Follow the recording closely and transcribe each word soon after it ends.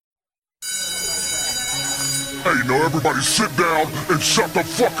Hey, now everybody sit down and shut the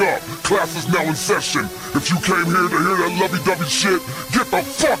fuck up. Class is now in session. If you came here to hear that lovey-dovey shit, get the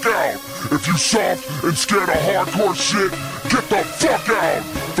fuck out. If you soft and scared of hardcore shit, get the fuck out.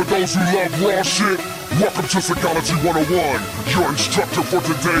 For those who love raw shit, welcome to Psychology 101. Your instructor for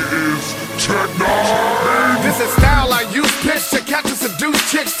today is Tech9. This is style I use pitch to catch and seduce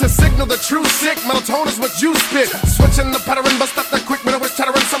chicks, to signal the true sick. Melatonin is what you spit. Switching the pattern, bust up that quick, minute was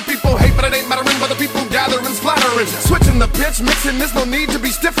chattering. Some people hate, but it ain't mattering. But the people gathering, flattering. Switching the pitch, mixing, there's no need to be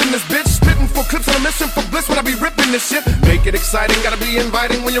stiff in this bitch. Spitting full clips on a mission for bliss when I be ripping this shit. Make it exciting, gotta be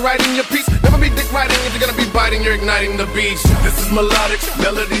inviting when you're writing your piece. Never be dick writing if you're gonna be biting, you're igniting the beach. This is melodic,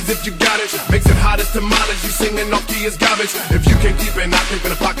 melodies if you got it. Makes it hot as tamales, you singing off key is garbage. If you can't keep it, not keep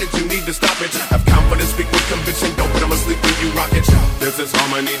in the pocket, you need to stop it. Have confidence, speak with conviction, don't put them asleep when you rock it. This is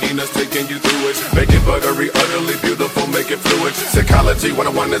harmony, Nina's taking you through it. Make it buggery, utterly beautiful, make it fluid. Psychology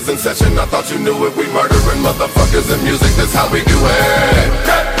 101 is in session, I thought you knew it. We murdering motherfuckers in music, that's how we do it.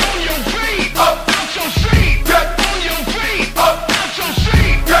 Get on your feet, up, bounce your seat. Get on your feet, up, bounce your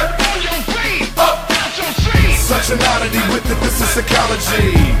seat. Get on your feet, up, bounce your seat. Such an oddity with it, this is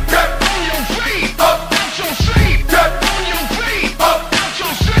psychology. Get on your feet, up, bounce your seat. Get on your feet, up, bounce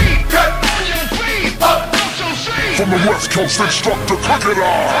your seat. Get on your feet, up, bounce your seat. From the West Coast instructor, Crooked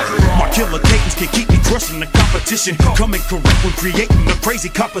Eye. My killer cadence can keep me crushing the competition. Coming correct when creating a crazy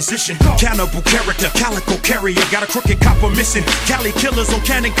composition. Cannibal character, calico carrier, got a crooked copper missing. Cali killers on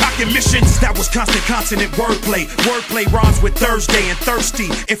cannon cocking missions. That was constant consonant wordplay. Wordplay rhymes with Thursday and thirsty.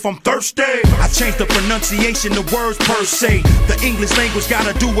 If I'm thirsty, I change the pronunciation of words per se. The English language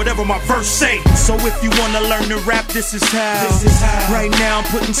gotta do whatever my verse say. So if you wanna learn to rap, this is how. Right now I'm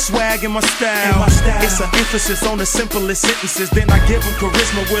putting swag in my style. It's an emphasis on the simplest sentences. Then I give them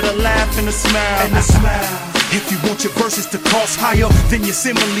charisma with a laugh and a smile. If you want your verses to cost higher, then your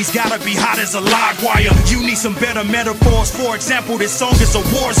similes gotta be hot as a live wire. You need some better metaphors. For example, this song is a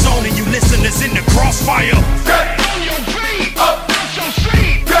war zone and you listeners in the crossfire. Get on your feet, up, bounce your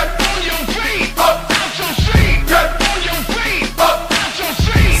seat. Get on your feet, up, bounce your seat. Get on your feet, up, bounce your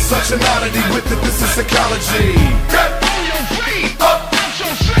seat. Such an oddity with it, this is psychology. Get on your feet, up, bounce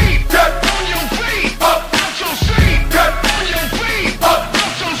your seat. Get on your feet, up, bounce your seat. Get on your feet, up,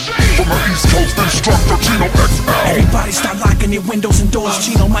 bounce your seat. From the East Coast instructor, Chino XL. Everybody start locking your windows and doors.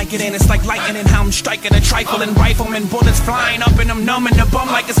 Chino might get in, it's like lightning. How I'm striking a trifling rifleman. Bullets flying up and I'm numbing the bum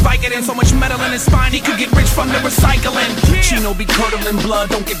like it's Vicodin. So much metal in his spine, he could get rich from the recycling. Chino be curdling blood,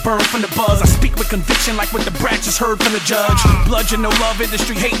 don't get burned from the buzz. I speak with conviction like what the brat just heard from the judge. Bludgeon, no love,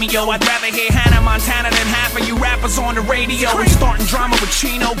 industry hate me, yo. I'd rather hear Hannah Montana than half of you rappers on the radio. I'm starting drama with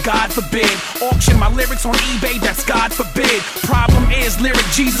Chino, God forbid. Auction my lyrics on eBay, that's God forbid. Problem is, lyric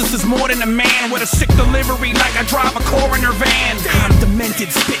Jesus is more than a man. With a sick delivery like I drive a coroner van. I'm demented,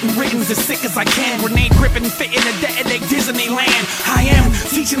 spitting writtens as sick as I can. Grenade gripping, fitting a detonate Disneyland. I am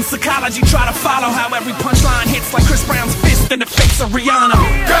teaching psychology, try to follow how every punchline hits like Chris Brown's fist in the face of Rihanna.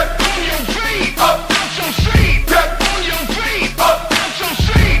 Get on your feet, up, bounce your seat. Get on your feet, up, bounce your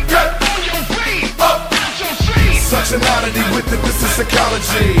seat. Get on your feet, up, bounce your seat. Such an oddity with it, this is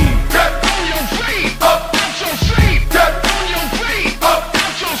psychology. Get on your feet, up, bounce your seat. Get on your feet, up,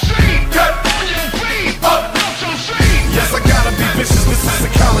 bounce your seat. Get on your feet, up, bounce your seat. Yes, I gotta be vicious, this is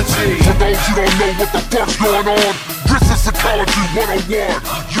psychology. For those who don't know what the fuck's going on, this is Psychology 101.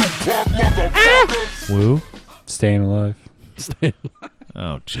 You punk motherfuckers. Woo. Staying alive.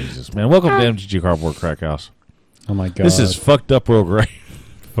 Oh, Jesus, man. Welcome to MTG Cardboard Crack House. Oh, my God. This is fucked up Earl Grey.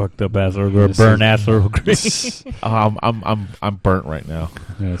 fucked up ass Earl Grey. Burn ass Earl Grey. I'm burnt right now.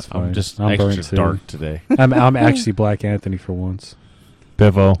 Yeah, it's fine. I'm just I'm extra dark today. I'm actually Black Anthony for once.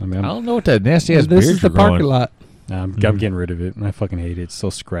 Bevo. I I don't know what that nasty ass This beard is the you're growing. parking lot. I'm getting rid of it. I fucking hate it. It's so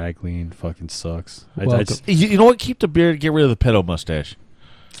scraggly and fucking sucks. I just, You know what? Keep the beard. Get rid of the pedo mustache.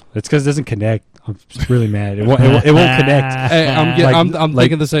 it's because it doesn't connect. I'm just really mad. It won't connect. Hey, I'm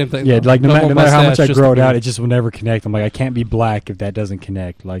thinking the same thing. Yeah, though. like no matter how much I mustache, grow it just out, it just will never connect. I'm like, I can't be black if that doesn't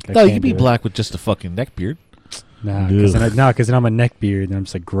connect. Like, I No, you can't can be do it. black with just a fucking neck beard. Nah, because then I'm a neck beard, and I'm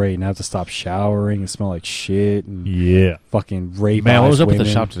just like, great. And I have to stop showering and smell like shit. And Yeah. fucking rape. Man, what was up women. with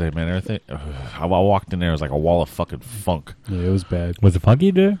the shop today, man? Everything. I walked in there, it was like a wall of fucking funk. Yeah, it was bad. Was it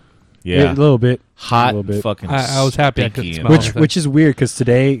funky today? Yeah, a little bit. hot, a little bit. fucking. I was happy I stinky couldn't and- smell Which is weird because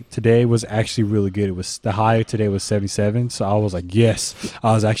today was actually really good. It was the high today was 77, so I was like, yes,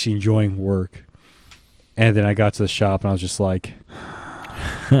 I was actually enjoying work. And then I got to the shop and I was just like,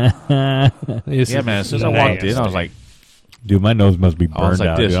 Yeah, man. As soon as I walked in, I was like, Dude, my nose must be I was burned like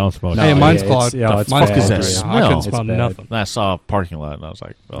out. this. Dude. I don't smell No, Hey, shit. mine's yeah, clogged. it's Mine's fuck is that clogged. smell? I couldn't It's smell bad. nothing. and I saw a parking lot, and I was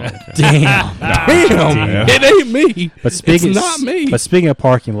like, oh, okay. damn. Damn, it ain't me. But speaking, It's not me. But speaking of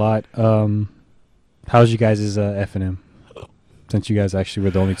parking lot, How's you guys' F&M? Since you guys actually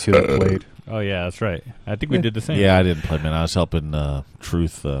were the only two that played. Oh yeah, that's right. I think we did the same. Yeah, I didn't play, man. I was helping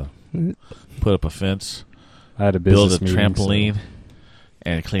Truth put up a fence, I had a build business a meeting, trampoline,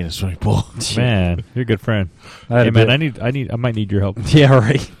 and clean a swimming pool. Man, you're a good friend. So I had Hey a man, bit- I might need your help. Yeah,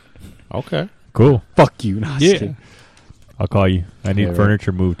 right. Okay. Cool. Fuck you. No, I'm just kidding. I'll call you. I need Yeah, right.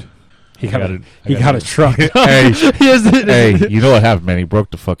 furniture moved. He I got, got a, it. he got a truck. Hey, He has it. hey, you know what happened, man? He broke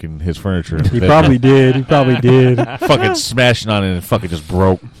the fucking his furniture. He probably did. He probably did. fucking smashing on it and fucking just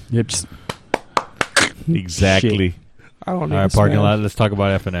broke. Yep. Just, Exactly. I don't All need right, to parking smash. lot. Let's talk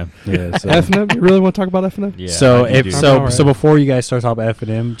about F&M. yeah. So, F&M? You really want to talk about F&M? Yeah. so I do. Alright. so before you guys start talking about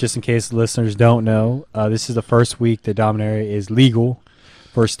F&M, just in case listeners don't know, this is the first week that Dominaria is legal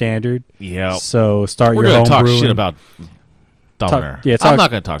for standard. Yeah. So start We're your gonna home talk brewing. shit about Dominaire. yeah, I'm not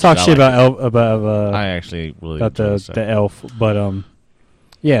gonna talk shit I about like I actually really about enjoy the elf, but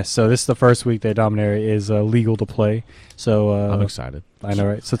yeah. So this is the first week that Dominaria is legal to play. So I'm excited. I know,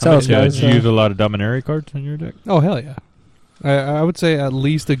 right? So tell us, guys. Did you use a lot of Dominaria cards in your deck? Oh, hell yeah. I would say at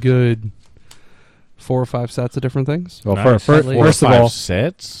least a good 4 or 5 sets of different things. well, Nice. first At of Five all,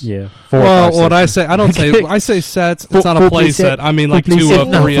 sets. yeah. 4 or Well, 5 what I sets. say, I don't say, I say sets. It's not Full a play set. I mean like Full play 2 set? of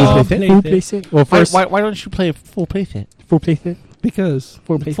No, 3 full of. play set. Full play set. Well, first, Why don't you play a full playset? full play set. Because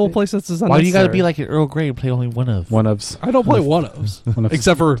Full play full set. play sets is Why do you got to unnecessary. be like an Earl Grey and play only one of? One ofs. I don't play one ofs. One of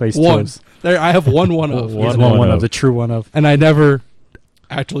Except for plays one. twos. There, I have one of. He's One one of. of the true one of And I never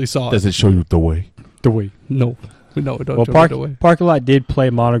actually saw Does it. it show you the way? the way. No. No, it don't Well, show it away. Parking Lot did play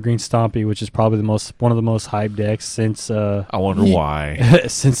Mono Green Stompy, which is probably one of the most hyped decks since I wonder why.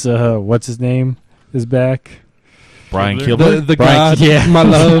 since what's his name is back. Brian Kibler? Kilmer. The Brian- God, yeah. my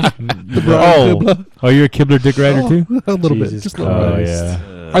love. The Brian Kibler. Oh, you're a Kibler dick rider too? A little bit. Jesus Just a little Oh bit. Christ. yeah.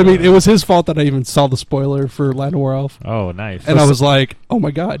 I mean, it was his fault that I even saw the spoiler for Land of War Elf. Oh, nice. And I was like, oh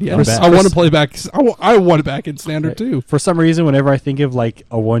my God, yes. back. I want to play back. I want it back in Standard too. For some reason, whenever I think of like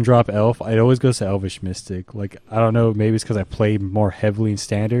a one drop elf, it always goes to Elvish Mystic. Like I don't know, maybe it's because I played more heavily in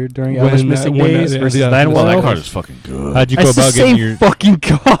Standard during Elvish Mystic days versus Land Well, War that Elf. card is fucking good. How'd you go It's the about same getting your? fucking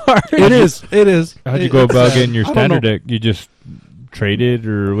card. It is. It is. How'd you go about getting your I don't know. standard deck? You just traded,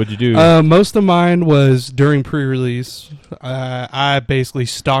 or what'd you do? Most of mine was during pre-release. I basically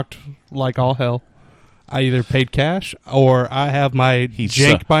stocked like all hell. I either paid cash or I have my He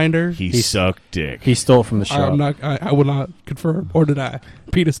jank suck- binder. He He's- sucked dick. He stole it from the shop. I'm not. I will not confirm or deny.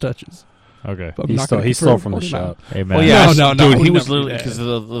 Penis touches. Okay. But I'm He not stole. gonna He stole confirm from or the deny. shop. Hey man. Well, yeah, No, dude, I he would was never do literally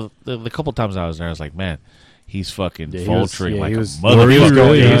that. because the couple times I was there, I was like, man, he's fucking Yeah, he was- vulturing yeah, like he a was- Were you motherfucker.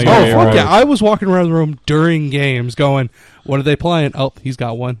 really? Yeah, Yeah, he's Oh yeah, fuck right. yeah! I was walking around the room during games, going, "What are they playing? Oh, he's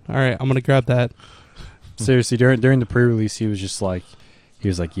got one. All right, I'm gonna grab that." Seriously, during the pre-release, he was like,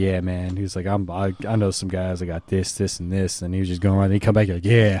 yeah, man. He was like, I know some guys that got this, and this, and he was just going around. And he come back like,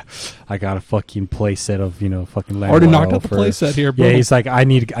 yeah, I got a fucking play set of fucking Land Already War knocked out Elf the for- play set here, bro. Yeah, he's like, I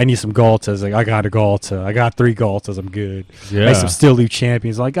need some Galtas. Like, I got a Galta. I got 3 Galtas. I'm good. Yeah. Like some Steel Leaf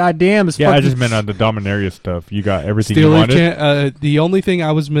champions. Like, god damn, it's Yeah, I fucking just meant on the Dominaria stuff. You got everything Steel you Leaf wanted. the only thing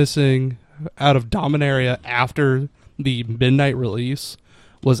I was missing out of Dominaria after the midnight release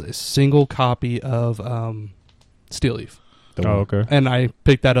was a single copy of Steel Leaf, the Oh, one. okay. and I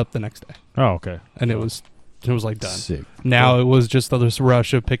picked that up the next day, Oh, okay. and it was like done. Sick. Now it was just this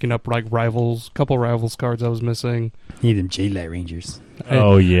rush of picking up like couple rivals cards I was missing. Need them J-Light Rangers.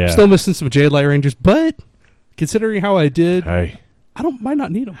 Oh yeah. Still missing some Jade Light Rangers, but considering how I did, Hey, I might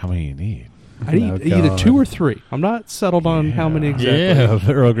not need them. how many you need? I need Oh, either God. 2 or 3. I'm not settled on how many exactly.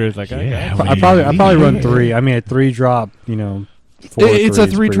 Yeah, Earl Grey's like, Yeah. I I probably run 3. I mean, a 3 drop. 4 It's a 3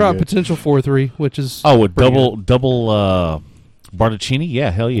 is pretty drop good. potential 4/3, which is Oh, with pretty double Bartocini? Yeah,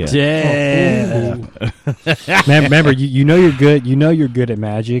 hell yeah. Yeah. Man, remember, you know you're good. You know you're good at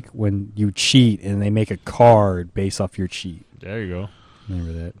Magic when you cheat and they make a card based off your cheat. There you go.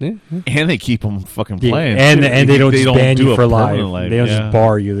 Remember that? Yeah. And they keep them fucking Yeah, playing. and too. they don't just ban do you a for permanent life. They don't yeah. just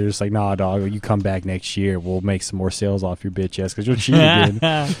bar you. They're just like, nah, dog. You come back next year. We'll make some more sales off your bitch ass because you'll cheat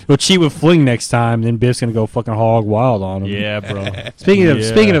again. You'll cheat with Fling next time. Then Biff's gonna go fucking hog wild on him. Yeah, bro.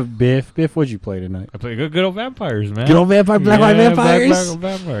 Speaking of Biff, what'd you play tonight? I play good old vampires, man. Good old vampire, black white vampires.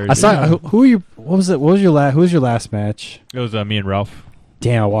 Black vampires. I saw. yeah. Who are you? What was it? What was your last? Who was your last match? It was me and Ralph.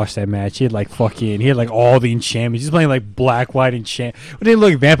 Damn, I watched that match. He had he had like all the enchantments. He's playing like black, white enchant. What did it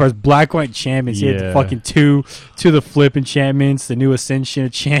look like? Vampires, black, white enchantments. He had the Yeah. fucking two the flip enchantments, the new ascension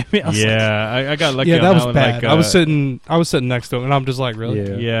enchantment. I was Yeah, I got lucky. Yeah, on that was one, bad. like, I was sitting next to him, and I'm just like, really?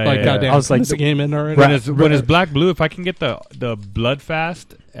 Yeah. Yeah, Like, yeah. goddamn, I was like, is the game in already? When it's black blue, if I can get the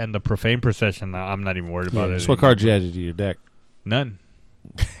Bloodfast and the Profane Procession, I'm not even worried about it. So what cards you added to your deck? None.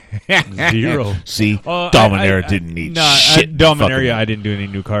 Zero. See, Oh, Dominaria didn't need shit. Dominaria, I didn't do any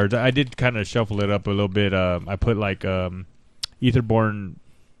new cards. I did kind of shuffle it up a little bit. I put like Etherborn,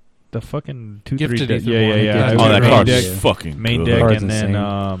 the fucking 2-3 Gifted deck. Etherborn. Yeah. Oh, that main card deck, is fucking main good. deck, Card's and then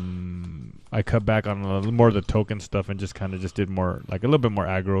insane. I cut back on a little more of the token stuff and just kind of just did more, like a little bit more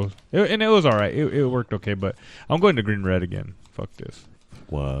aggro. And it was all right. It worked okay, but I'm going to green red again. Fuck this.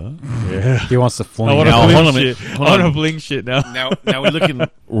 What? Yeah. He wants to I fling. want Now, to hold on a bling minute. shit. Hold I want to on. bling shit now. Now we're looking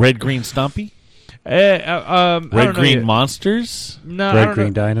red, green, Stumpy? I Red, don't know green, yet. monsters? No, I Red don't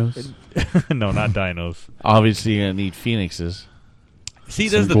green know. dinos. No, not dinos. Obviously, you're going to need phoenixes. See,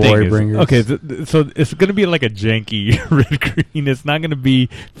 Some that's the glory thing. bringers. Okay, so it's gonna be like a janky red green. It's not gonna be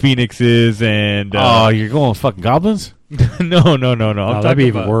phoenixes and. Oh, you're going with fucking goblins? no. I'm Oh, talking that'd be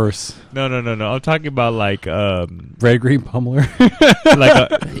even about, worse. No. I'm talking about like Red green pummeler. like a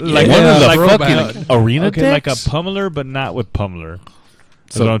like One of the like fucking arena okay, decks? like a pummeler, but not with pummeler.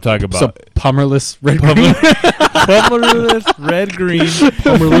 That's So- what I'm talking So about. pummerless red green. Pummerless red green.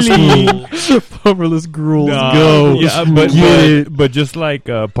 Pummerless gruel. Pummerless gruel. Let's Nah, go. Yeah, Get but just like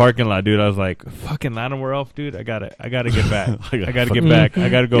parking lot, dude. I was like, fucking Llanowar elf, dude. I gotta get back. I gotta get back. I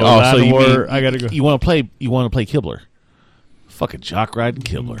gotta go. Oh, so you Llanowar, mean I gotta go. You want to play Kibler? Fucking jock riding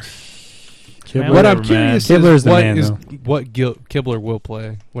Kibler. Kibler. What I'm Whatever, curious Kibler's is the what man, is though. what Kibler will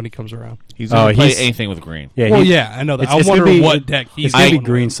play when he comes around. He's going to play he's- anything with green. Yeah, Well, he- yeah, I know that. it's- I it's wonder gonna be- what deck he's It's gonna be going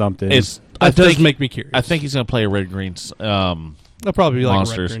green with. something. That does make me curious. I think he's going to play a red green. They'll probably be like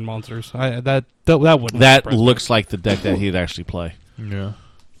Monsters. red green monsters. That wouldn't That surprise me. looks like the deck that he'd actually play. Yeah.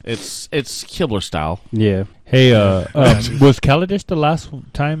 It's Kibler style. Yeah. Hey, was Kaladesh the last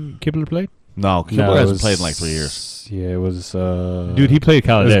time Kibler played? No, Kibler No, it hasn't was- played in like 3 years. Yeah, it was. Dude, he played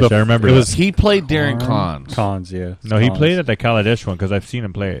Kaladesh. I remember. it that. was He played during cons. Cons, yeah. No, he Cons. played at the Kaladesh one because I've seen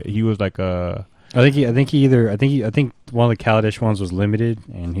him play it. He was like a. I think one of the Kaladesh ones was limited,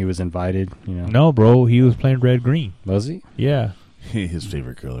 and he was invited. You know, No, bro, he was playing red green. was he? Yeah, His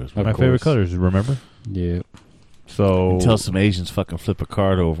favorite colors. Of my favorite course. colors. Remember? Yeah. So Until some Asians fucking flip a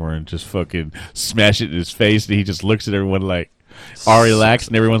card over and just fucking smash it in his face, and he just looks at everyone like, "Are relaxed,"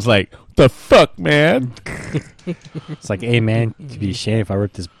 and everyone's like, "The fuck, man!" It's like, hey man, it'd be a shame if I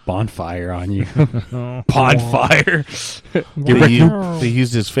ripped this bonfire on you. Bonfire. They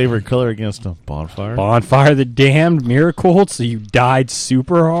used his favorite color against him. Bonfire. Bonfire the damned miracle, so you died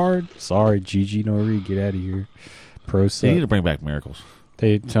super hard. Sorry, Gigi Nori, get out of here. Pro They need to set. bring back miracles.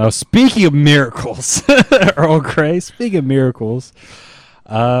 Speaking of miracles, Earl Grey. Speaking of miracles,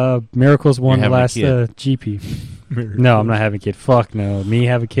 Miracles won the having a last kid. GP. No, I'm not having a kid. Fuck no. Me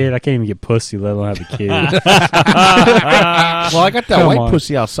have a kid? I can't even get pussy, let alone have a kid. Well, I got that Come white on.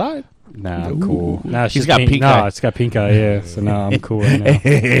 pussy outside. Nah, I'm cool. Nah, He's got pink eye. No, it's got pink eye. Yeah, so no, I'm cool right now.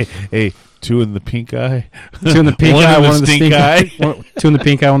 Hey, 2 in the pink eye. Two in the pink One eye, in the one in the stink stink eye. One- 2 in the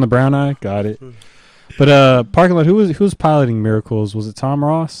pink eye, 1 in the brown eye. Got it. But parking lot. Who was piloting Miracles? Was it Tom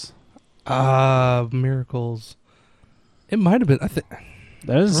Ross? Miracles. It might have been. I think.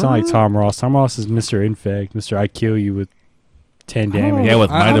 That doesn't sound like Tom Ross. Tom Ross is Mr. Infect. Mr. I kill you with 10 damage. Yeah,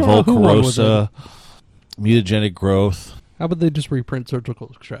 with I Mind don't of know Old who one was Corrosa, mutagenic growth. How about they just reprint surgical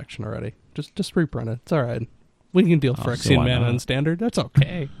extraction already? Just reprint it. It's all right. We can deal Oh, Phyrexian why mana not? and standard. That's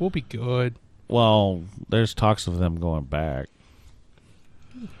okay. We'll be good. Well, there's talks of them going back.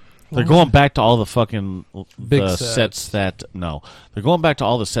 They're going back to all the fucking Big the sets. sets that they're going back to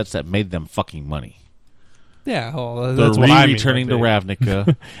all the sets that made them fucking money. Yeah, well, They're that's what I mean. returning to right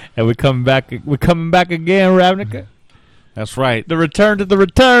Ravnica. and we're coming back again, Ravnica. That's right. The return to the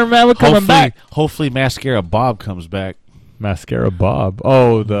return, man. We're coming back. Hopefully, Mascara Bob comes back. Mascara Bob.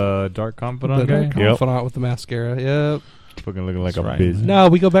 Oh, the Dark Confidant The guy. Dark Confidant with the mascara. Yep. Fucking looking like That's a right. bitch. No,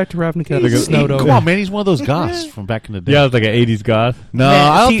 we go back to Ravnica. It's snowed Come over. on, man. He's one of those goths from back in the day. Yeah, it was like an 80s goth. No,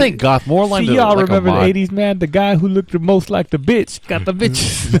 Man, I don't see- think goth. More like See, y'all like remember a mod. the 80s, man? The guy who looked the most like the bitch got the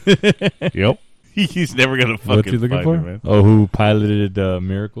bitches. Yep. He's never gonna fucking What's he looking find for? it, man. Oh, who piloted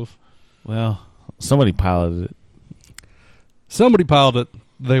Miracles? Well, somebody piloted it. Somebody piled it.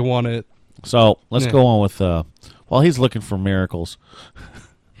 They want it. So let's Yeah. go on with. While he's looking for miracles.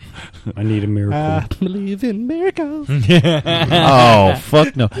 I need a miracle. I believe in miracles. Oh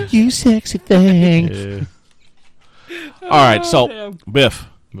fuck no! You sexy thing. Yeah. All right, so Biff,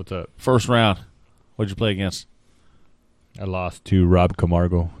 What's up? first round. What'd you play against? I lost to Rob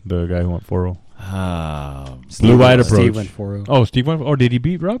Camargo, the guy who went 4-0. Blue-eyed Steve approach. went 4-0. Oh, Steve went. Or did he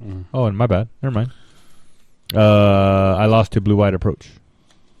beat Rob? Mm. Oh, and my bad. Never mind. I lost to Blue-eyed approach.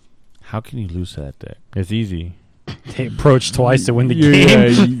 How can you lose that deck? It's easy. They approached twice to win the Yeah,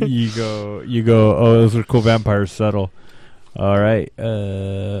 game. you go. Oh, those are cool vampires. Subtle. All right.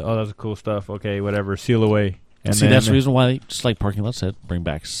 Oh, that's cool stuff. Okay, whatever. Seal away. And See, then, that's the reason why, just like Parking Lot said, bring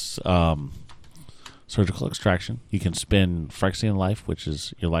back surgical extraction. You can spin Phyrexian Life, which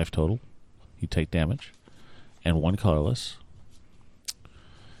is your life total. You take damage. And one colorless.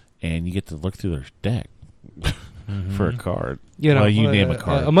 And you get to look through their deck for a card. You know, well, you name a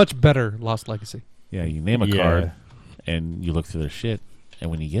card. A much better Lost Legacy. Yeah, you name a card, and you look through their shit.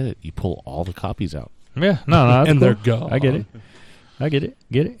 And when you get it, you pull all the copies out. Yeah, no, that's And cool. they're gone. I get it. I get it.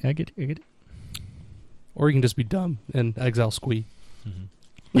 I get it. Or you can just be dumb and exile Squee.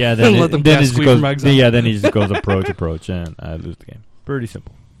 Yeah, then Let them then cast it just Squee goes. from exile. Yeah, then he just goes approach, and I lose the game. Pretty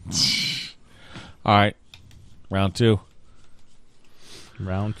simple. All right. Round 2.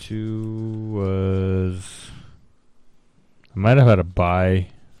 Round 2 was. I might have had a bye.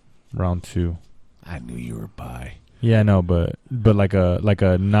 Round 2. I knew you were bi. Yeah, no, but like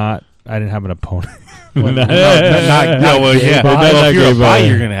a not. I didn't have an opponent. Well, Not- well, yeah. Not Well, if you're a gay bi, bi.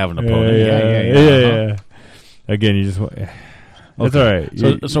 you're going to have an opponent. Yeah. Again, you just. That's Okay.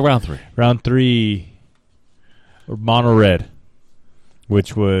 all right. So round 3. Round 3, mono red,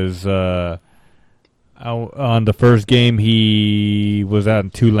 which was on the first game he was out in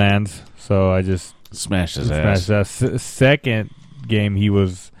 2 lands, so I just Smashed his smashed ass. that. Second game he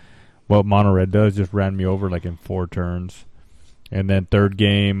was what mono red does, just ran me over like in 4 turns, and then third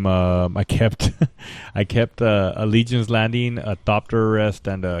game I kept a Legion's Landing, a Thopter Arrest,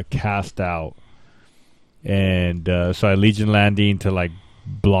 and a Cast Out. And so I Legion Landing to like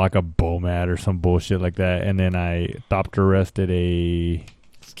block a Bomat or some bullshit like that, and then I Thopter Arrested a.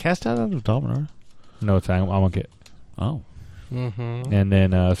 It's cast out of Dominar. No, it's I'm on kit. Oh. Mm-hmm. And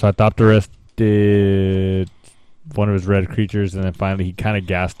then so I Thopter Arrested one of his red creatures, and then finally he kind of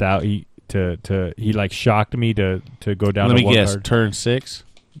gassed out. He like shocked me to go down. Let to me 1 guess. card. Turn 6?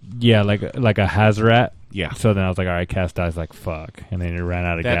 Yeah, like a Hazarat. Yeah. So then I was like, all right, cast out. I was like, fuck, and then he ran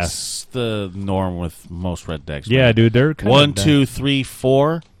out of gas. That's the norm with most red decks. Yeah, man. dude, they're kinda 1, 2, 3,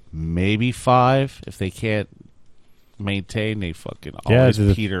 4, maybe 5. If they can't maintain, they fucking always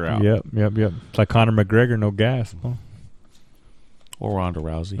just- peter out. Yep. It's like Conor McGregor, no gas. Oh. Or Ronda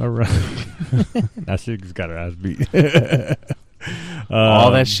Rousey. All right. That shit just got her ass beat.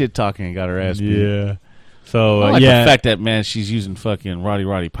 All that shit talking and got her ass beat. Yeah. So, I like yeah. the fact that, man, she's using fucking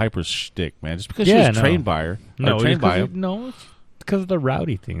Roddy Piper's shtick, man. Just because she was trained by her. No, or trained by him. it's because of the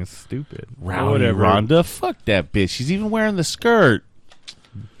rowdy thing. It's stupid. Rowdy Whatever. Ronda? Fuck that bitch. She's even wearing the skirt.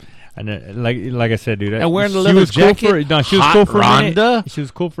 And like I said, dude. And wearing the she leather was cool jacket? she was Hot cool for a minute. Ronda? She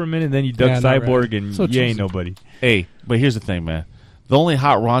was cool for a minute, then you dug Yeah, not Cyborg, really. and So you ain't choosy. nobody. Hey, but here's the thing, man. The only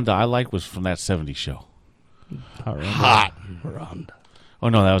hot Ronda I like was from that 70s show. Hot. Ronda. Oh,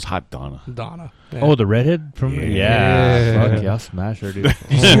 no, that was Hot Donna. Donna. Oh, the redhead from Yeah. Fuck yeah, I'll smash her, dude.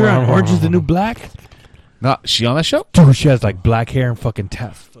 You see her on Orange Is the New Black? No, she on that show? Dude, she has like black hair and fucking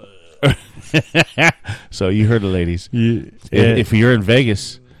tats. So you heard it, ladies. Yeah. If you're in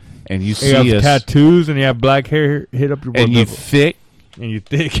Vegas and you you see have us tattoos and you have black hair, hit up your boy and you Biffo. thick, And you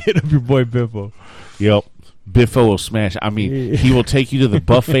thick, hit up your boy Biffo. yep, Biffo will smash. I mean, he will take you to the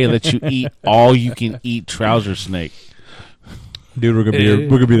buffet and let you eat all you can eat trouser snake. Dude, we're gonna be there.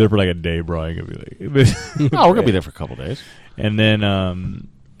 We're gonna be there for like a day, bro. I ain't gonna be like. No, we're gonna be there for a couple days. And then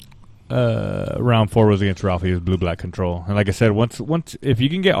round 4 was against Ralphie. It was blue-black control. And like I said, once if you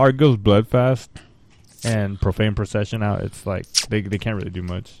can get Argo's Bloodfast and Profane Procession out, it's like they can't really do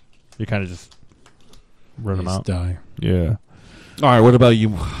much. You kind of just run them out. Die. Yeah. All right, what about you?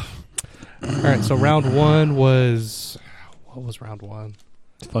 All right, so round 1 was... What was round 1?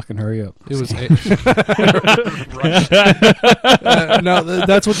 Fucking hurry up. It was...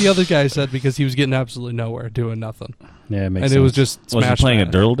 that's what the other guy said because he was getting absolutely nowhere, doing nothing. Yeah, it makes And sense. it was just Was he smash playing a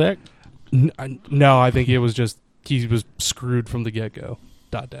smash. Dirtle deck? No, I think it was just... He was screwed from the get-go.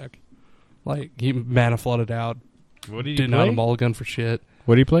 Dot deck. Like, he mana flooded out. What did Didn't have a mulligan for shit.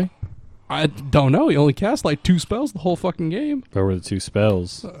 What do you play? I don't know. He only cast like 2 spells the whole fucking game. What were the 2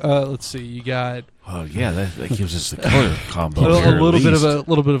 spells? Let's see. You got Oh yeah, that gives us the color combo. a here, at little bit of least. a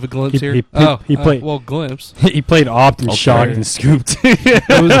little bit of a glimpse He- here. he- he played- well, glimpse. He played Opt and Okay. shocked and scooped.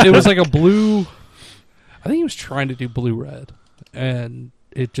 It was like a blue. I think he was trying to do blue red, and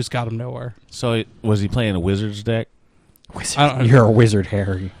it just got him nowhere. So was he playing a Wizards deck? I don't- You're a wizard,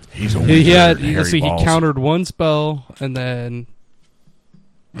 Harry. He's a He had. Harry Let's see. He Balls. countered 1 spell, and then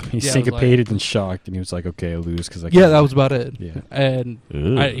He Yeah, it was syncopated and shocked, and he was like, "Okay, I lose because I." yeah, that was about it. Yeah. And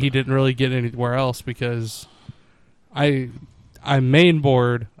Ugh. he didn't really get anywhere else because I main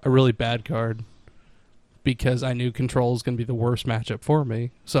board a really bad card because I knew Control was going to be the worst matchup for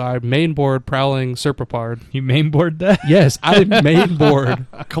me. So I mainboard Prowling Serpapard. You mainboard that? Yes, I mainboard.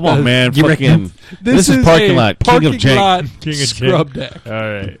 Come on, man. You Fucking. This is a parking lot. King parking of Jank. lot King of scrub deck. All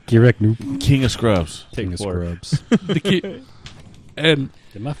right. Girek Noop. King of Scrubs. King of four. Scrubs. And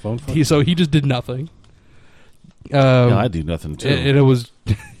Did my phone fuck? he just did nothing. No, I do nothing too. And it was.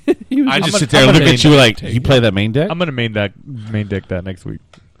 he was I just I'm sit there and gonna look at you main like, deck you take play it. that main deck? I'm gonna main deck that next week.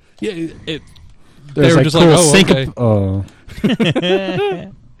 Yeah, they There's were like just cool like, oh, sync.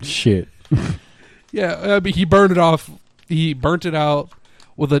 okay. Shit. Yeah, I mean, he burned it off. He burnt it out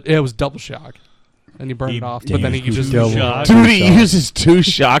with it was double shock, and he burned He- it off. Damn, But then he just double shock. Dude, he uses 2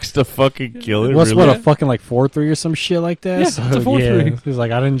 shocks to fucking kill it. What's really? what a fucking like 4-3 or some shit like that? Yeah, it's a 4-3. He's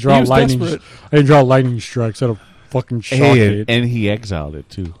like, I didn't He draw was lightning. desperate. I didn't draw lightning strikes. I had to fucking shock it. and he exiled it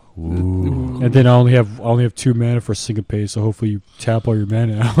too. Ooh. And then I only have 2 mana for Syncope, so hopefully you tap all your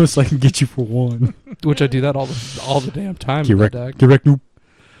mana out so I can get you for 1. which I do that all the damn time. in Girek, that deck. Girek Noop.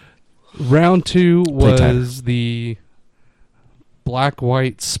 Round 2 Playtime. was the black,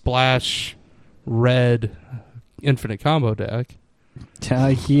 white, splash, red infinite combo deck.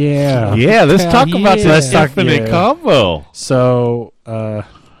 Yeah. Yeah, let's Hell talk about yeah. this Let's talk- infinite yeah. combo. So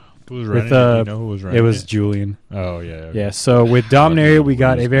Who was With, running it? Do you know who was running it was Julian. Oh, yeah. Okay. Yeah, so with Dominaria, we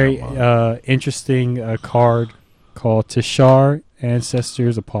got a very Grandma. interesting card called Tishar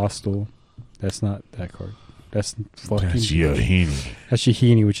Ancestors Apostle. That's not that card. That's fucking. That's Yohini. That's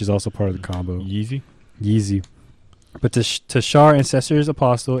Shahini, which is also part of the combo. Yeezy? Yeezy. But Tishar Ancestors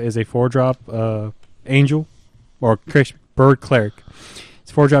Apostle is a 4-drop angel or bird cleric.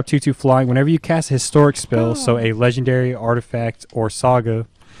 It's 4-drop 2/2 flying. Whenever you cast a historic spell, so a legendary artifact or saga,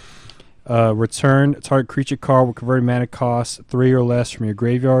 return target creature card with converted mana cost 3 or less from your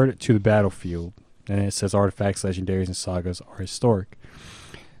graveyard to the battlefield. And it says artifacts, legendaries, and sagas are historic.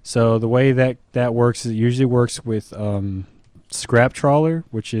 So the way that works is it usually works with Scrap Trawler,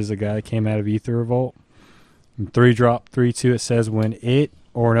 which is a guy that came out of Aether Revolt. 3-drop 3/2. It says when it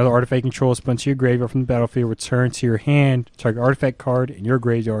or another artifact control is put into your graveyard from the battlefield, return to your hand target artifact card in your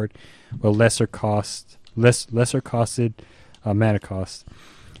graveyard with lesser costed mana cost.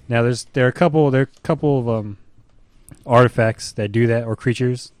 Now there are a couple of artifacts that do that, or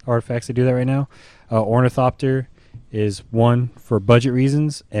creatures artifacts that do that right now. Ornithopter is one for budget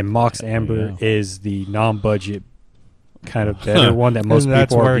reasons, and Mox Amber is the non-budget kind of better one that most And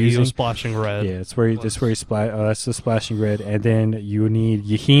that's people where are he using. was splashing red. Yeah, that's where he splash. That's the splashing red, and then you need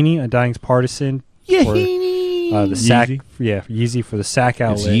Yahini, Undying's Partisan. Yohini. The sack, Yeezy for the sack It's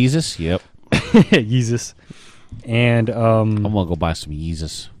outlet. Yeezus? Yep. Yeezus, and I'm going to go buy some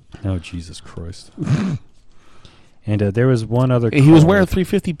Yeezus. oh Jesus Christ! And there was one other. He was card. wearing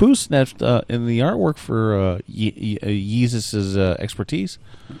 350 boost in the artwork for Yeezus' expertise.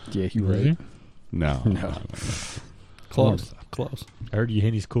 Yeah, you right. No. No. Close. I heard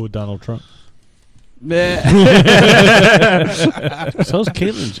Yeehane's cool with Donald Trump. So's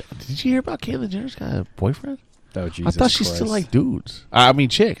Caitlyn. Did you hear about Caitlyn Jenner's got a boyfriend? Oh Jesus! I thought she Christ. still liked dudes. I mean,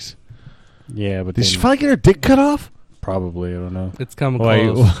 chicks. Yeah, but Did then she finally get her dick cut off? probably I don't know. It's coming Why?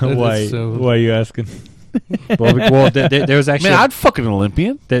 close. Why are you asking? Well, there was actually Man, I'd fuck an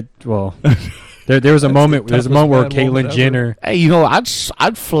Olympian. there was a moment. There's a toughest moment where man moment Caitlyn ever. Jenner. Hey, you know,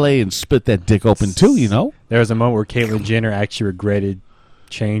 I'd fillet and split that dick open too. You know. There was a moment where Caitlyn Jenner actually regretted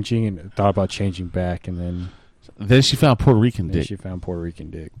changing and thought about changing back, and then She found Puerto Rican dick. she found Puerto Rican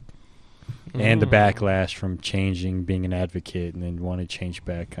dick. And the backlash from changing, being an advocate, and then wanting to change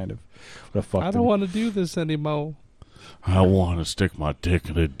back, kind of what a fuck. I don't want to do this anymore. I want to stick my dick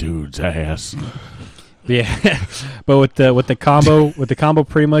in a dude's ass. Yeah, but with the combo,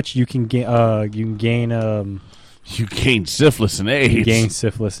 pretty much you can gain You gain syphilis and AIDS. you gain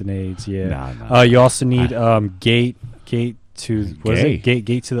syphilis and AIDS. Yeah. Nah. You also need gate to what is Gay. it?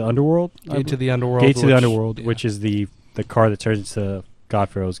 Gate to the underworld. Gate to the underworld. Gate to the which- underworld, yeah. which is the card that turns into God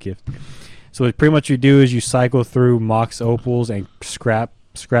Pharaoh's gift. So pretty much you do is you cycle through Mox Opals and scrap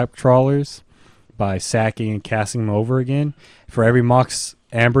trawlers by sacking and casting them over again. For every Mox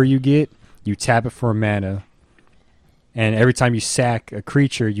Amber you get, you tap it for a mana, and every time you sack a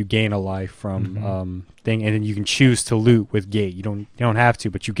creature, you gain a life from thing, and then you can choose to loot with Gate. You don't have to,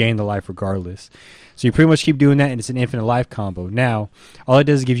 but you gain the life regardless. So you pretty much keep doing that, and it's an infinite life combo. Now, all it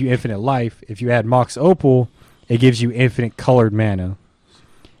does is give you infinite life. If you add Mox Opal, it gives you infinite colored mana.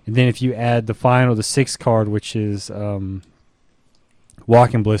 And then if you add the 6th card, which is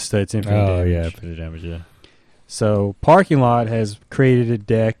Walking Ballista, it's infinite Oh, damage. yeah, for the damage, yeah. So Parking Lot has created a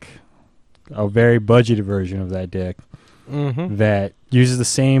deck, a very budgeted version of that deck, that uses the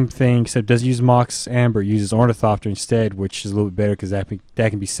same thing, except doesn't use Mox Amber, uses Ornithopter instead, which is a little bit better because that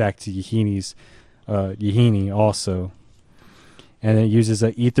can be sacked to Yahini's Yahini also. And it uses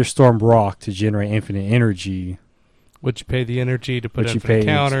a Ether Storm Rock to generate infinite energy. Would you pay the energy to put Which you infinite pay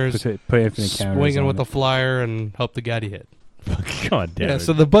counters, put infinite counters. swinging on with it. a flyer, and hope the guy he hit? God damn Yeah, it.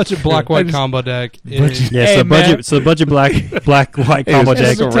 so the budget black-white combo deck is... Yeah, Hey, so man. budget black white combo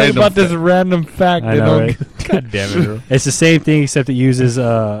Hey, deck. let me tell you about this random fact. I that know, don't- right? God damn it, bro. It's the same thing except it uses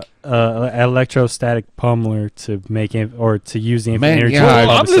electrostatic pummeler to make or to use the infinite Man, energy. yeah, to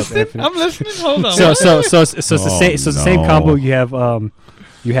pump I'm stuff listening. infinite. I'm listening. Hold on. So it's the same. So it's the same no. combo.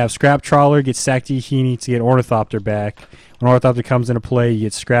 You have Scrap Trawler get sacked to Yahini to get Ornithopter back. When Ornithopter comes into play, you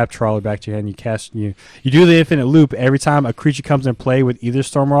get Scrap Trawler back to your hand. You do the infinite loop every time a creature comes in play with either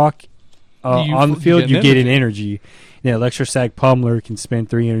Stormrock on the field. You get an energy. Yeah, Electrostatic Pummeler can spend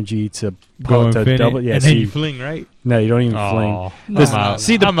 3 energy to Go infinite, double. Yeah, and then you fling, right? no, you don't even Oh, fling. I'm out.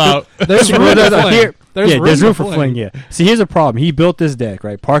 See, I'm out. There's See, room no, to no, fling. here- There's there's room room to for fling. Yeah. See, here's a problem. He built this deck,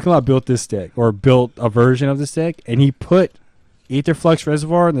 right? Parking Lot built this deck, or built a version of this deck, and he put Aetherflux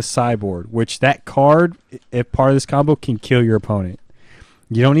Reservoir in the sideboard, which that card, if part of this combo, can kill your opponent.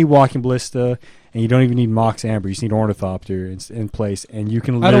 You don't need Walking Ballista, and you don't even need Mox Amber. You just need Ornithopter in place, and you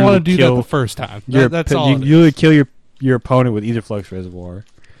can I don't literally want to do that kill the first time. your That's op- all. You it can is. literally kill your opponent with Aetherflux Reservoir.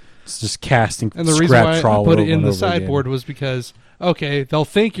 It's just casting And the reason Scrap why I Trawler put it over in and the over again. sideboard was because, okay, they'll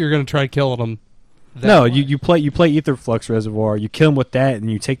think you're going to try killing them. No, you play Aetherflux Reservoir. You kill him with that, and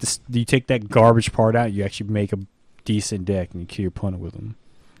you take that garbage part out. You actually make a decent deck, and you kill your opponent with them.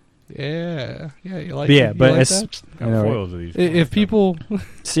 Yeah, you like But yeah, you but like it's that? I know, right? Foils of these. If people...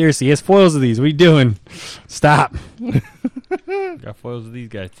 Seriously, he has foils of these. What are you doing? Stop. Got foils of these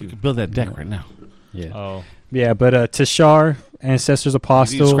guys too. Build that deck right now. Yeah, Oh but Tashar, Ancestor's You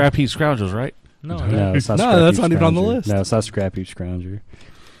Apostle. need Scrap Heap Scoundrels, right? no, No, it's not. No, Scrap that's Heap not even on the Scrounger. list. No, it's not Scrap Heap Scrounger.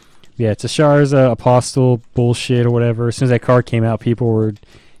 Yeah, Tashar's Apostle bullshit or whatever. As soon as that card came out, people were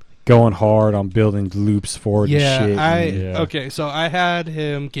going hard on building loops for it and shit. and- Okay, so I had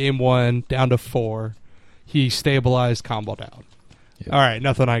him game 1 down to 4. He stabilized combo down. Yep. All right,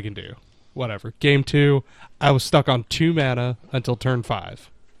 nothing I can do. Whatever. Game 2, I was stuck on 2 mana until turn 5,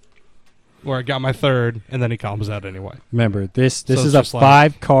 where I got my 3rd, and then he combos out anyway. Remember, this So is it's a just like-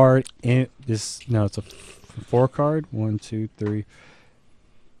 5 card. It's a 4 card. 1, 2, 3.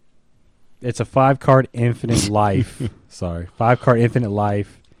 It's a 5 card infinite life. Sorry, 5 card infinite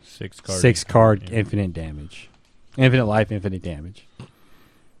life. 6 cards. 6 card Yeah. infinite damage. Infinite life, infinite damage.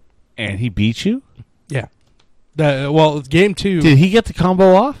 And he beat you? Yeah. Well, game 2, Did he get the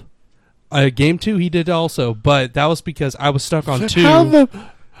combo off? game 2 he did also, but that was because I was stuck on 2. How the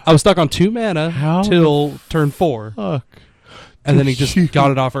I was stuck on 2 mana How till turn 4, fuck? and then he just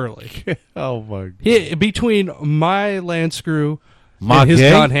got it off early. Oh my! He, between my land screw My and his gay?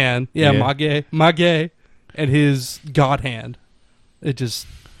 god hand, Yeah. my gay, and his god hand, it just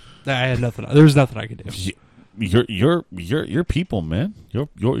I had nothing. There was nothing I could do. You're people, man.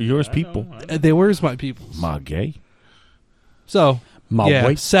 Yours people. They were my people. My gay. So My yeah,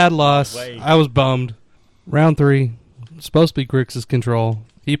 boy. sad loss. I was bummed. Round 3, supposed to be Grixis control.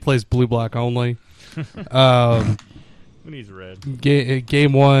 He plays blue black only. When he's red.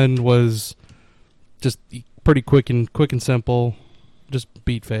 Game 1 was just pretty quick and simple. Just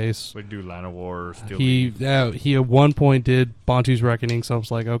beat face. We do Line of War. Still He at one point did Bantu's Reckoning, so I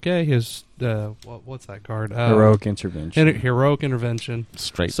was like, okay, his what's that card? Heroic Intervention. Heroic Intervention.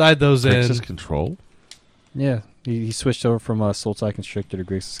 Straight. Side those in. Grixis control. Yeah, he switched over from Sultai Constrictor to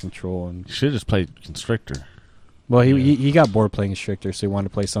Grixis Control, and You should have just played Constrictor. well, he got bored playing Constrictor, so he wanted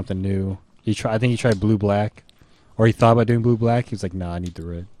to play something new. I think he tried blue black, or he thought about doing blue black. He was like, nah, I need the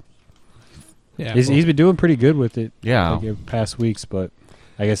red. Yeah, He's been doing pretty good with it. Yeah. like, in past weeks, but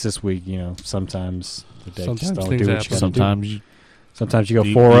I guess this week, sometimes the deck just Sometimes don't things do what you happen. gotta Sometimes you do. Sometimes you go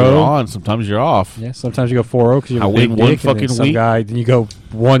you're 4-0. on. Sometimes you're off. Yeah, sometimes you go 4-0 because you're I a big win one dick, and then fucking some week. guy. Then you go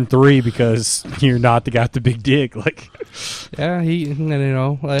 1-3 because you're not the guy with the big dick. Like, yeah.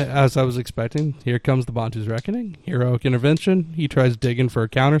 As I was expecting, here comes the Bantu's Reckoning. Heroic Intervention. He tries digging for a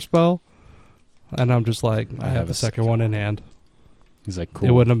counter spell, and I'm just like, I have the second one in hand, he's like, cool.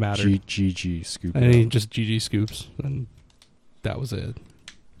 It wouldn't have mattered. GG scoop. and it he up. just GG scoops, and that was it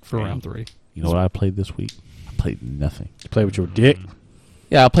for Man. round 3. You know what I played this week? I played nothing. You play with your dick.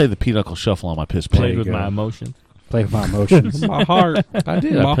 Yeah, I played the Pinochle Shuffle on my piss played play. with go. my emotions. Play with my emotions. My heart. I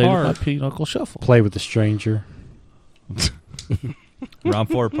did. My I played heart. with my Pinochle Shuffle. Play with the stranger. Round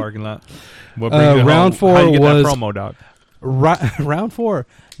 4 parking lot. What Round home? 4 How you get was- that promo, dog? Round 4,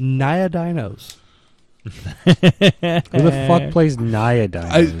 Naya Dinos. Who the fuck plays Naya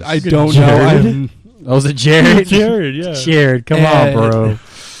Dinos? I don't Jared? know. Oh, was it Jared? yeah. Jared, come on, bro.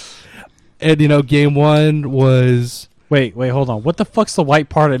 And game 1 was Wait, hold on. What the fuck's the white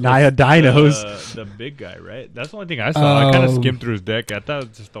part of Naya Dinos? The big guy, right? That's the only thing I saw. I kind of skimmed through his deck. I thought it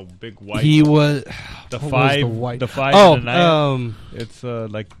was just a big white. He was the what was five. the white? The five. Oh, and the nine. It's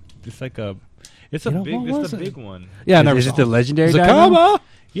like it's like a. It's a You know, big. what It's was the it? big one. Yeah, I never Is saw it the him. legendary Dino? Zakama.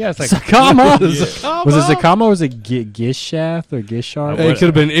 Yeah, it's like Zakama. Zakama? Was it Zakama or was it Gishath or Gisharth? What- It could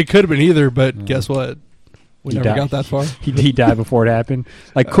have been. It could have been either. But guess what? We He never died. got that far. He died before it happened.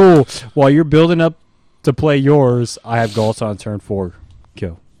 Like, cool. While you're building up to play yours, I have Ghalta on turn 4.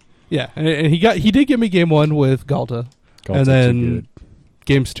 Kill. Yeah, and he did give me game 1 with Ghalta, Ghalta's and too then good.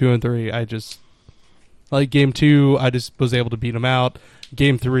 games 2 and 3, I just like game 2. I just was able to beat him out.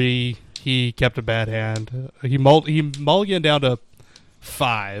 Game 3, he kept a bad hand. He mulliganed down to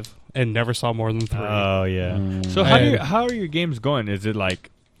 5 and never saw more than 3. Oh yeah. Mm. So And- how are your games going? Is it like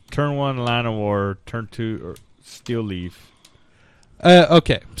turn 1 Llanowar, turn 2 or Steel Leaf?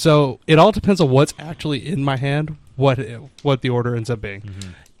 Okay, so it all depends on what's actually in my hand, what the order ends up being. Mm-hmm.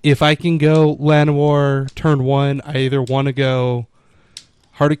 If I can go Llanowar turn 1, I either want to go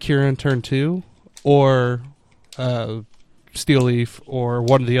Heart of Kirin turn 2 or Steel Leaf or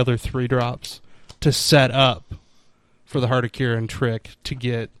one of the other 3 drops to set up for the Heart of Kirin trick to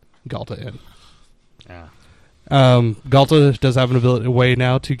get Ghalta in. Yeah. Ghalta does have an ability way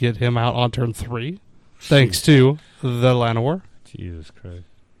now to get him out on turn 3, thanks to the Llanowar. Jesus Christ.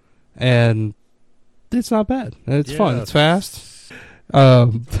 And it's not bad. It's Yeah, fun. It's fast.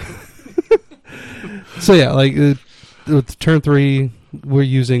 So yeah, like with turn 3, we're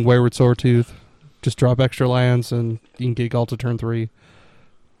using Wayward Sawtooth. Just drop extra lands, and you can get Ghalta turn 3.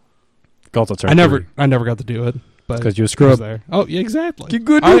 Ghalta turn I never 3. got to do it, but 'Cause you it screw was up. there. Oh, yeah, exactly. You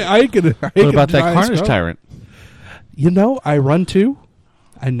good, I could. What about that Carnage Tyrant? You know, I run 2.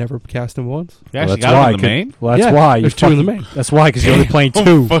 I never cast him once. You Well, actually that's got why. him in the main? Well, that's Yeah, why. there's 2 in the main. That's why, because you're only playing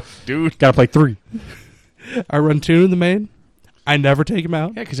 2. Fuck, dude. Got to play 3. I run 2 in the main. I never take him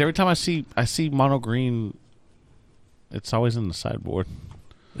out. Yeah, because every time I see mono green, it's always in the sideboard.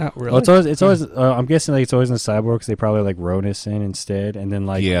 Not really. Well, it's always. I'm guessing like it's always in the sideboard because they probably like Ronus in instead, and then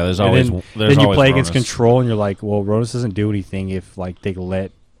like Yeah, there's and always then, there's then you always play against Ronus. control, and you're like, well, Ronus doesn't do anything if like they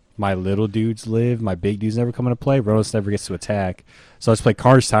let my little dudes live. My big dudes never come into play. Ronus never gets to attack, so let's play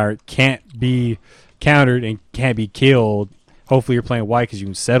Carnage Tyrant. Can't be countered and can't be killed. Hopefully, you're playing white because you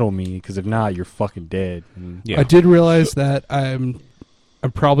can settle me. Because if not, you're fucking dead. And Yeah. I did realize that I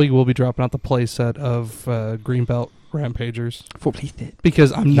probably will be dropping out the play set of Greenbelt Rampagers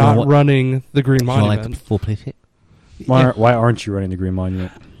because I'm not what? running the Green You don't like Monument. the full play fit? why aren't you running the Green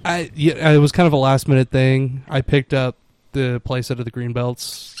Monument? It was kind of a last minute thing. I picked up the playset of the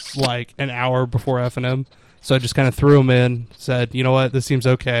Greenbelts like an hour before FNM, so I just kind of threw them in. Said, you know what, this seems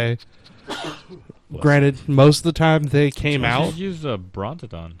okay. Granted, most of the time they came out. Use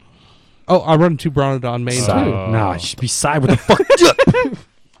Brontodon. Oh, I run 2 Bronodon main Side. too. Nah, it should be side. What the fuck?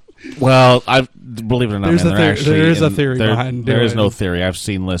 Well, I believe it or not, There's man, a they're theory- actually there is a in- theory there- behind There is doing- no theory. I've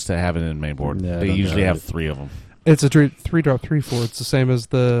seen lists that have it in main board. Yeah, I They don't usually know. have 3 of them. It's a 3-drop 3/4. It's the same as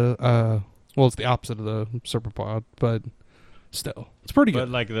the well, it's the opposite of the Serpapod, but still, it's pretty But good.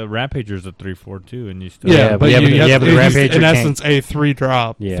 like the Rampager's a 3/4 too, and you still Yeah, but you have but to- the it's Rampager in can't- essence a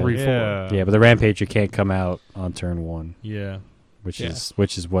 3-drop Yeah. 3/4. Yeah. Yeah, but the Rampager can't come out on turn 1, Yeah. which Yeah. is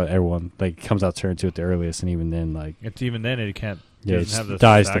what everyone like comes out turn 2 at the earliest, and even then, like It's even then it can't. Yeah, doesn't it have the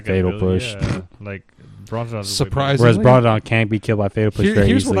dies to stack Fatal ability. Push. Yeah. Like Brontodon's Surprising. whereas Surprisingly- Brontodon can't be killed by Fatal Push Here- very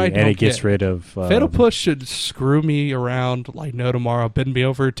here's what easily, I and don't it gets get. rid of Fatal Push should screw me around like no tomorrow, bend me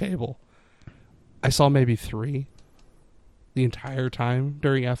over a table. I saw maybe 3 the entire time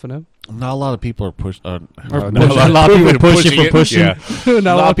during FNM. Not a lot of people are push. a lot of people pushing for it. pushing. Yeah. Not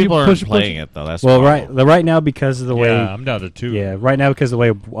a lot of people aren't push- playing it though. That's Well, the right, problem. right now because of the way, Yeah, I'm down to 2. yeah, right now because of the way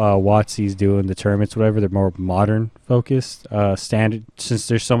WotC's doing the tournaments, whatever, they're more modern focused. Standard, since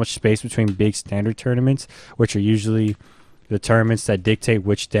there's so much space between big standard tournaments, which are usually the tournaments that dictate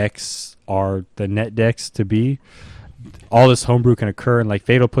which decks are the net decks to be. All this homebrew can occur, and like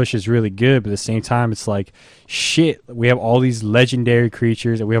Fatal Push is really good, but at the same time, it's like shit. We have all these legendary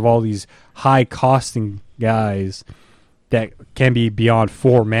creatures, and we have all these high costing guys that can be beyond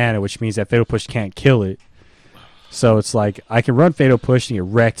 4 mana, which means that Fatal Push can't kill it. So it's like I can run Fatal Push and get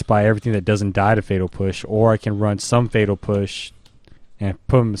wrecked by everything that doesn't die to Fatal Push, or I can run some Fatal Push and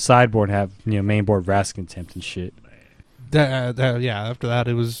put them in the sideboard and have main board Vrask Contempt and shit. Yeah, after that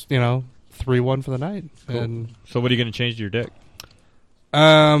it was 3-1 for the night. And So what are you going to change to your deck?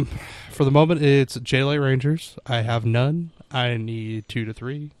 for the moment it's J-Light Rangers. I have none. I need 2 to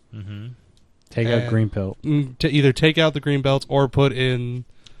 3. Mm-hmm. Take out Green Pelt. To either take out the green belts or put in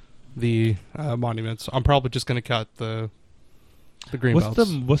the monuments. I'm probably just going to cut the The green What's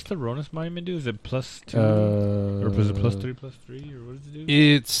belts. what's the Ronus monument do? Is it +2 or is it +3 +3 or what does it do?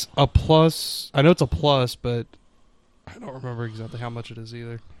 It's a plus. I know it's a plus, but I don't remember exactly how much it is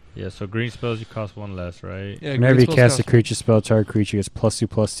either. Yeah, so green spells you cost 1 less, right? Yeah, Whenever green you spells cast a cost- creature spell, target creature gets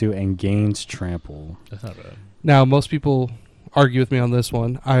 +2/+2 and gains trample. That's not bad. Now, most people argue with me on this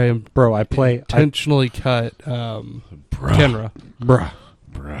one. I am Bro, I play. intentionally cut Kenra.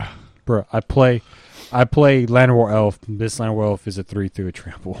 Bro, I play Llanowar Elf. This Llanowar Elf is a 3/3 with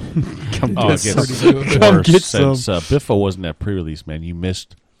trample. Come Oh, get it gets some. Come worse get since some. Biffo wasn't at pre-release, man. You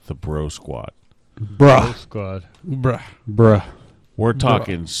missed the Bro Squad. Bruh. Squad. Bruh. Bruh. We're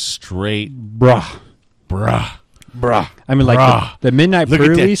talking straight, Bruh. bruh. I mean, like Bruh. the midnight Look at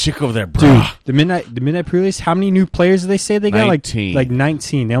that pre-release. chick over there, Dude, bruh. the midnight pre-release. How many new players do they say they got? 19. Like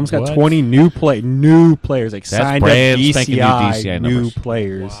 19. They almost got What? 20 new players. Like That's signed up brand spanking new DCI, DCI new numbers.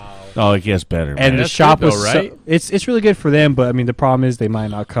 players. Oh, it gets better, And man. the That's shop good, was though, right? it's really good for them, but I mean the problem is they might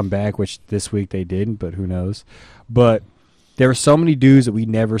not come back, which this week they didn't, but who knows. But there were so many dudes that we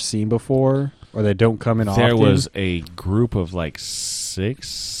never seen before or that don't come in There often. was a group of like 6,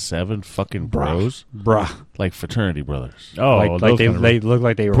 7 fucking bros, bruh. like fraternity brothers. Oh, like those they kind of- they look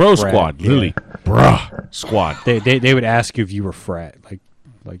like they were Bro frat. squad, Yeah. literally. Bruh squad. They would ask you if you were frat.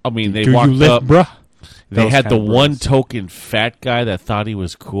 Like I mean, they do walked you lift, up. bruh? They Those had the kind of one bros. token fat guy that thought he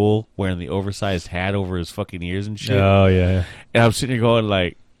was cool wearing the oversized hat over his fucking ears and shit. Oh, yeah. And I'm sitting here going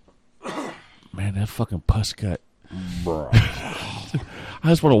like, man, that fucking pus gut. Bro. I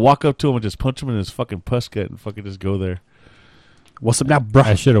just want to walk up to him and just punch him in his fucking pus gut and fucking just go there. What's up now, bruh?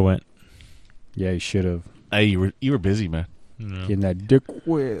 I should have went. Yeah, you should have. Hey, you were busy, man. Getting that dick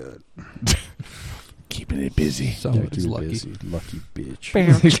wet. Keeping it busy. Somebody's You're lucky. busy. Lucky bitch.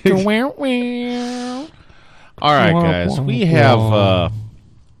 All right, guys. We have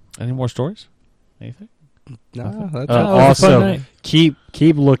any more stories? Anything? Nah, that's was a fun Also, night. keep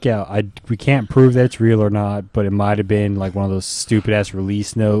lookout. We can't prove that it's real or not, but it might have been like one of those stupid ass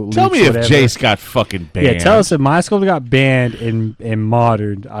release note. Tell leaks, me if whatever. Jace got fucking banned. Yeah, tell us if my school got banned in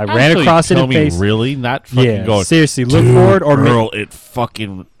Modern. I ran Actually, across it tell in me Facebook. really, not fucking Yeah, going. seriously, look "Dude, for it or girl, it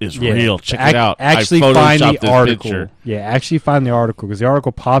fucking is Yeah. real. Check it out. Actually, I find photoshopped the this article. picture. Yeah, actually find the article because the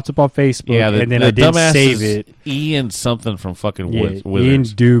article popped up on Facebook, Yeah, and then the I didn't dumbass save is it. Ian something from fucking Yeah, Ian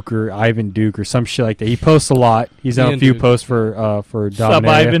Withers. Duke or Ivan Duke or some shit like that. He posts a lot. He's done Ian a few Duke. posts for Sub Dominaria.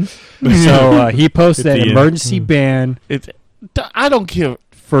 Ivan. So he posted It's that Ian. emergency ban I don't give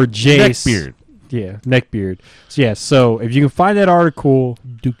for Jace. neckbeard. Yeah, neckbeard. So yeah, so if you can find that article,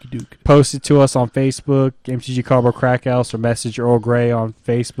 Dookie Duke. post it to us on Facebook, MTG Cardboard Crack House, or message Earl Grey on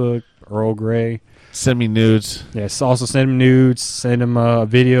Facebook, Earl Grey. Send me nudes. Yes, also send him nudes, send him a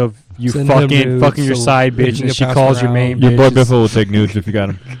video of you Send him nudes fucking your so side he bitch, can and get she passed calls your around. main Your bitch. boy Biffle will take nudes if you got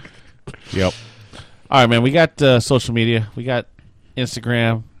him. Yep. All right, man. We got social media. We got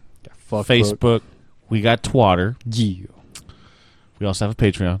Instagram, Fuck Facebook. We got Twitter. Yeah. We also have a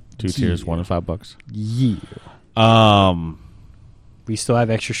Patreon. 2 tiers, $1 and $5. Yeah. We still have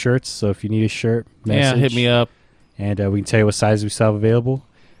extra shirts, so if you need a shirt, Yeah, message. hit me up. And we can tell you what size we still have available.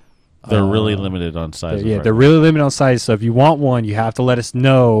 They're really limited on sizes. Yeah, right they're now. really limited on size. So if you want one, you have to let us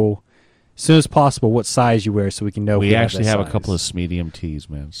know as soon as possible what size you wear, so we can know. if We actually that have a size. couple of medium tees,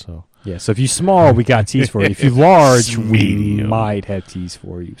 man. So Yeah, so if you small, we got tees for you. If you large, we Medium. might have tees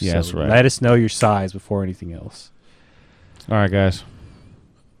for you. Yeah, so that's right. Let us know your size before anything else. all right, guys.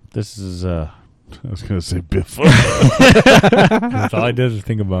 This is I was gonna say Biff. That's all he does is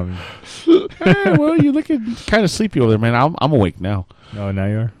think about me. Well, you're looking kind of sleepy over there, man. I'm awake now. Oh, now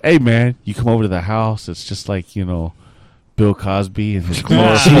you are? Hey, man, you come over to the house. It's just like Bill Cosby and his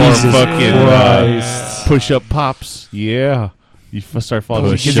chloroform Jesus fucking Christ. push-up pops. Yeah, you start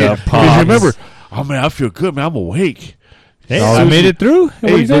falling. Push-up Because pops. remember, oh man, I feel good, man. I'm awake. Hey, So I made it through. What are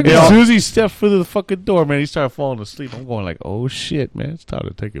Hey, you talking as about? soon as he stepped through the fucking door, man, he started falling asleep. I'm going like, oh shit, man, it's time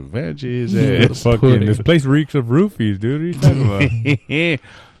to take advantage of his ass. Fucking, this place reeks of roofies, dude. What are you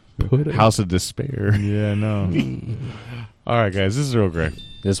talking about? House of Despair. Yeah, no. All right, guys, this is Earl Grey.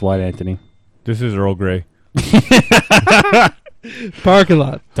 This is White Anthony. This is Earl Grey. Parking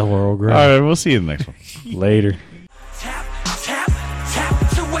lot. Double Earl Grey. All right, we'll see you in the next one. Later. Tap, tap, tap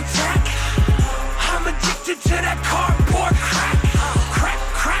to attack. I'm addicted to that cardboard crack. Crack,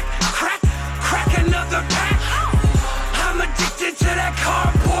 crack, crack, crack another pack. I'm addicted to that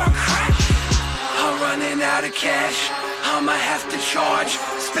cardboard crack. I'm running out of cash. I'ma have to charge.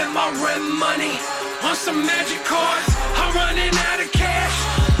 Spend my rent money on some magic cards. I'm running out of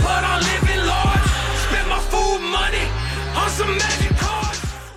cash.